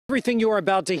Everything you are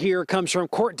about to hear comes from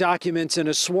court documents and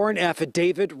a sworn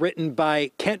affidavit written by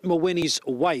Kent Mawhinney's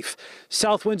wife.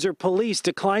 South Windsor police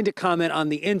declined to comment on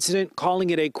the incident, calling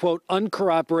it a, quote,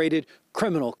 uncorroborated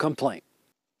criminal complaint.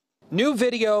 New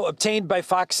video obtained by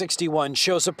Fox 61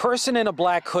 shows a person in a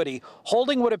black hoodie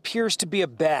holding what appears to be a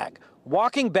bag,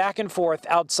 walking back and forth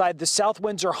outside the South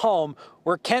Windsor home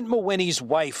where Kent Mawhinney's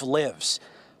wife lives.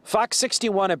 Fox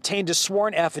 61 obtained a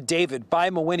sworn affidavit by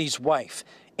Mawhinney's wife.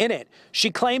 In it,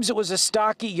 she claims it was a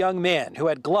stocky young man who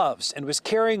had gloves and was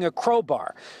carrying a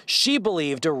crowbar. She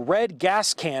believed a red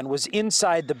gas can was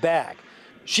inside the bag.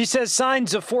 She says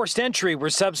signs of forced entry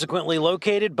were subsequently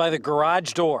located by the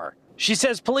garage door. She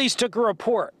says police took a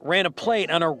report, ran a plate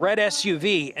on a red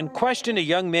SUV, and questioned a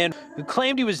young man who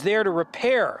claimed he was there to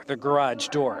repair the garage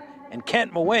door, and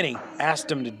Kent Mawhinney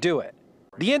asked him to do it.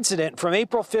 The incident from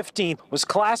April 15th was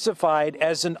classified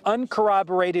as an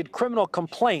uncorroborated criminal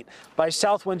complaint by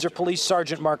South Windsor Police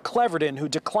Sergeant Mark Cleverton, who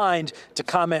declined to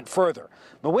comment further.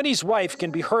 Mawhinney's wife can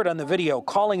be heard on the video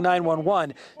calling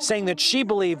 911, saying that she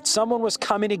believed someone was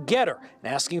coming to get her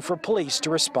and asking for police to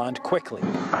respond quickly.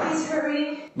 Please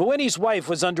hurry. Mawhinney's wife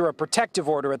was under a protective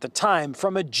order at the time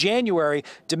from a January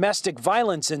domestic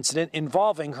violence incident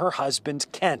involving her husband,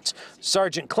 Kent.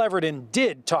 Sergeant Cleverton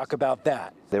did talk about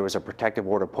that. There was a protective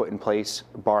order put in place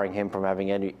barring him from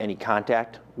having any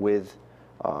contact with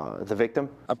the victim.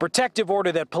 A protective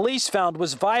order that police found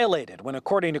was violated when,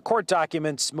 according to court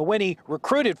documents, Mawhinney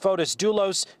recruited Fotis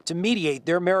Dulos to mediate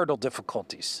their marital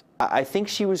difficulties. I think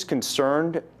she was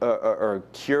concerned or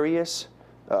curious,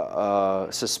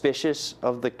 suspicious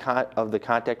of the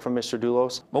contact from Mr.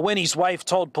 Dulos. Mawhinney's wife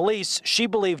told police she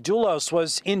believed Dulos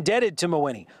was indebted to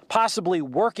Mawhinney, possibly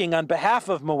working on behalf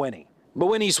of Mawhinney.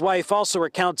 Mawhinney's wife also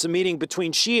recounts a meeting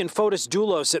between she and Fotis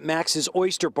Dulos at Max's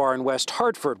Oyster Bar in West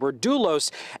Hartford, where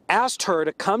Dulos asked her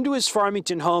to come to his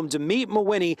Farmington home to meet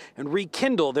Mawhinney and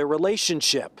rekindle their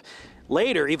relationship.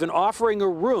 Later, even offering a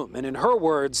room, and in her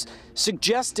words,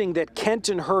 suggesting that Kent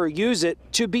and her use it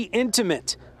to be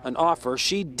intimate, an offer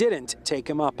she didn't take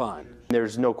him up on.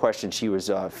 There's no question she was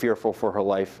fearful for her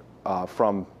life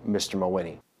from Mr.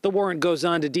 Mawhinney. The warrant goes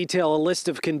on to detail a list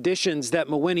of conditions that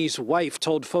Mawhinney's wife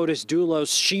told Fotis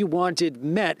Dulos she wanted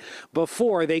met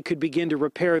before they could begin to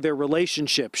repair their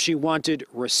relationship. She wanted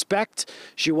respect,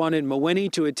 she wanted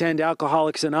Mawhinney to attend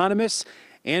Alcoholics Anonymous,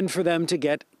 and for them to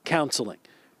get counseling.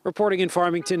 Reporting in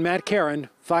Farmington, Matt Caron,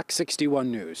 Fox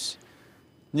 61 News.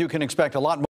 You can expect a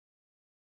lot more.